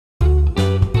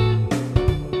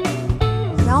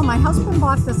my husband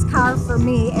bought this car for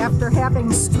me after having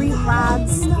street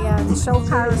rods and show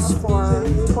cars for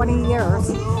 20 years.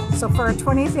 So for our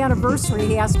 20th anniversary,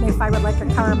 he asked me if I would like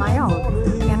a car of my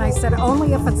own. And I said,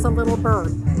 only if it's a little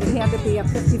bird. It had to be a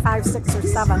 55, 6, or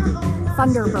 7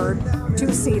 Thunderbird,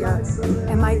 two-seater.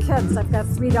 And my kids, I've got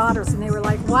 3 daughters, and they were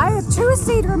like, why a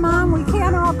two-seater, Mom? We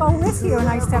can't all go with you. And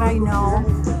I said, I know.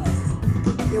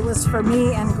 It was for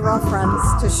me and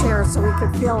girlfriends to share so we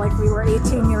could feel like we were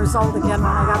 18 years old again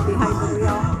when I got behind the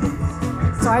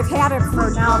wheel. So I've had it for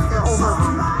over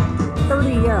 30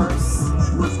 years.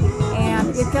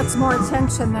 And it gets more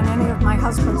attention than any of my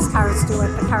husband's cars do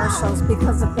at the car shows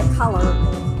because of the color.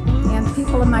 And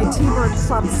people in my T-Bird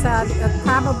club said it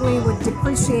probably would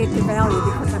depreciate the value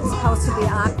because it's supposed to be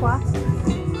aqua.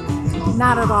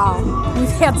 Not at all. We've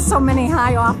had so many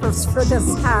high offers for this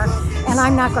car, and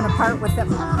I'm not going to part with it.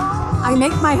 I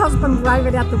make my husband drive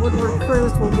it at the Woodward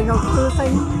Cruise when we go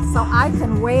cruising, so I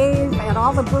can wave at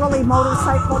all the burly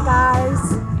motorcycle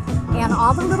guys and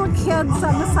all the little kids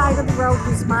on the side of the road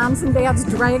whose moms and dads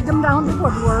dragged them down to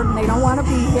Woodward and they don't want to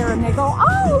be here, and they go,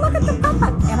 oh, look at the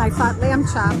puppet. And I thought, lamb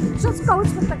chop just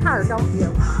goes with the car, don't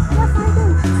you? Yes,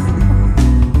 I do.